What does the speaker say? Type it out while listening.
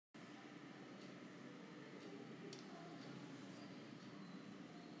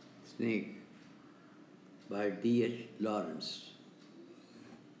Snake by DHLawrence.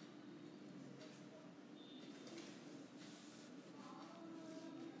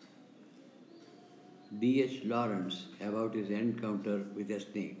 DHLawrence about his encounter with a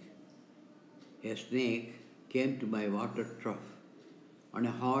snake. A snake came to my water trough on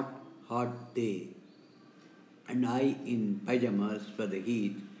a hot day, and I in pyjamas for the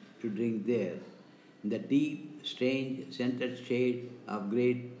heat to drink there. In the deep, strange, scented shade of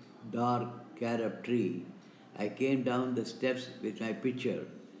great dark carob tree, I came down the steps with my pitcher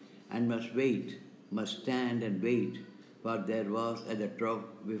and must stand and wait, for there was at the trough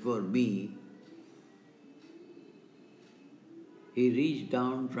before me. He reached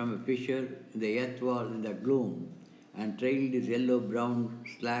down from a fissure in the earth wall in the gloom and trailed his yellow-brown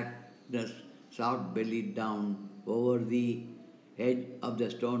slackness soft-bellied down over the edge of the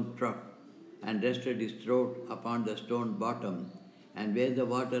stone trough and rested his throat upon the stone bottom, and where the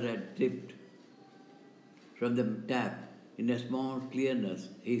water had dripped from the tap in a small clearness,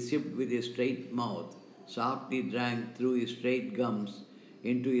 he sipped with his straight mouth, softly drank through his straight gums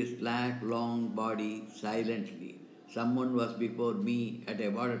into his slack, long body silently. Someone was before me at a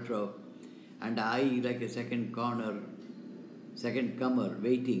water trough, and I, like a second comer,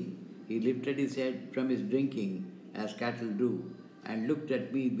 waiting. He lifted his head from his drinking, as cattle do, and looked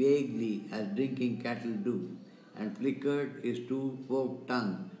at me vaguely, as drinking cattle do, and flickered his two-forked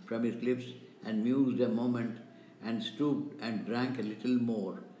tongue from his lips, and mused a moment, and stooped and drank a little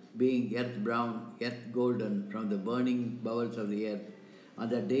more, being earth-brown, earth-golden from the burning bowels of the earth, on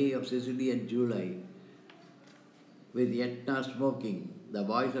the day of Sicilian July, with Etna smoking. The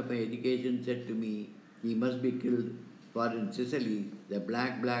voice of my education said to me, he must be killed, for in Sicily the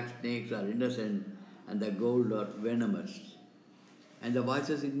black snakes are innocent and the gold are venomous. And the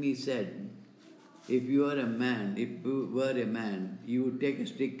voices in me said, if you were a man, you would take a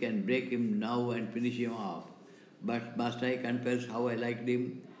stick and break him now and finish him off. But must I confess how I liked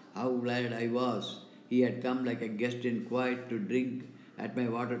him, how glad I was he had come like a guest in quiet to drink at my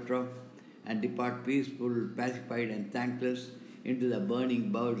water trough and depart peaceful, pacified, and thankless into the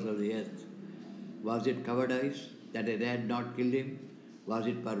burning bowels of the earth. Was it cowardice that I had not killed him? Was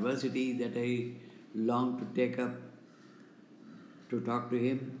it perversity that I longed to take up to talk to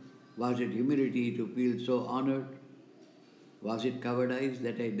him? Was it humility to feel so honored? Was it cowardice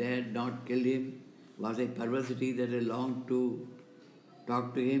that I dared not kill him? Was it perversity that I longed to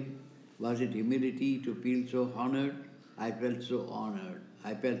talk to him? Was it humility to feel so honored? I felt so honored.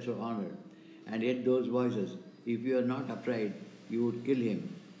 I felt so honored. And yet those voices, if you are not afraid, you would kill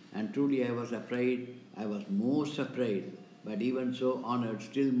him. And truly I was afraid, I was most afraid, but even so honored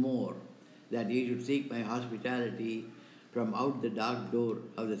still more, that he should seek my hospitality from out the dark door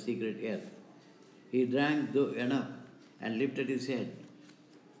of the secret earth. He drank though enough and lifted his head,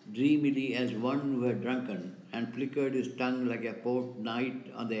 dreamily as one who had drunken, and flickered his tongue like a port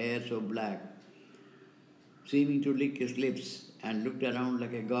night on the air so black, seeming to lick his lips, and looked around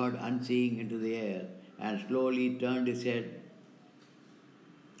like a god unseeing into the air, and slowly turned his head,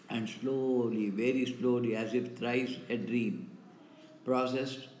 and slowly, very slowly, as if thrice a dream,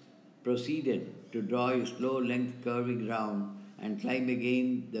 proceeded to draw his slow length curving round and climb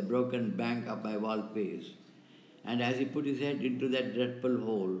again the broken bank of my wall face. And as he put his head into that dreadful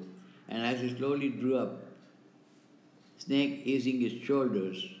hole, and as he slowly drew up, snake easing his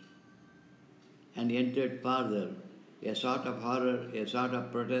shoulders, and entered farther, a sort of horror, a sort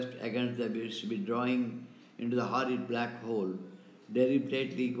of protest against the withdrawing into the horrid black hole,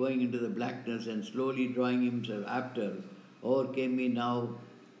 deliberately going into the blackness and slowly drawing himself after, overcame me now.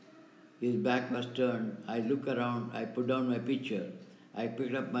 His back was turned. I looked around, I put down my pitcher, I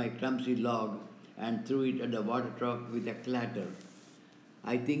picked up my clumsy log and threw it at the water trough with a clatter.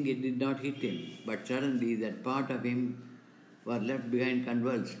 I think it did not hit him, but suddenly that part of him was left behind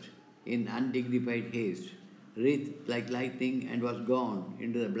convulsed in undignified haste, wreathed like lightning, and was gone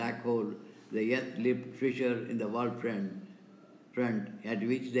into the black hole, the earth-lipped fissure in the wall front, at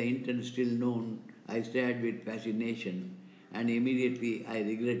which the intent still known, I stared with fascination, and immediately I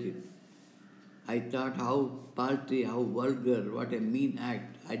regretted. I thought how paltry, how vulgar, what a mean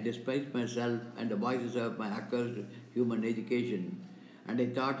act. I despised myself and the voices of my accursed human education. And I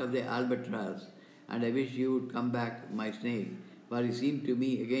thought of the albatross, and I wish he would come back, my snake, for he seemed to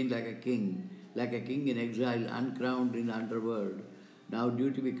me again like a king in exile, uncrowned in the underworld, now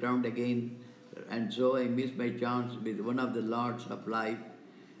due to be crowned again, and so I miss my chance with one of the lords of life,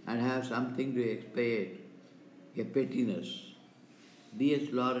 and have something to expiate, a pettiness.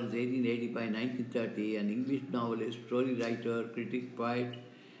 DHLawrence, 1885-1930, an English novelist, story writer, critic, poet,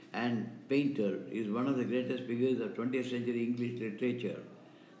 and painter, is one of the greatest figures of 20th century English literature.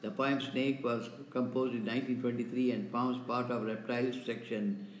 The poem Snake was composed in 1923 and forms part of reptiles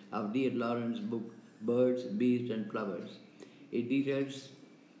section of DHLawrence book Birds, Beasts and Flowers. It details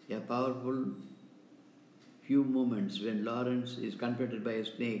a powerful few moments when Lawrence is confronted by a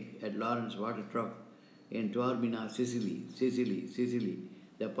snake at Lawrence water trough in Taormina, Sicily.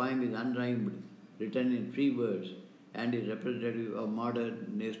 The poem is unrhymed, written in 3 words, and is representative of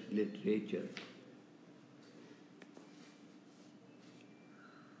modernist literature.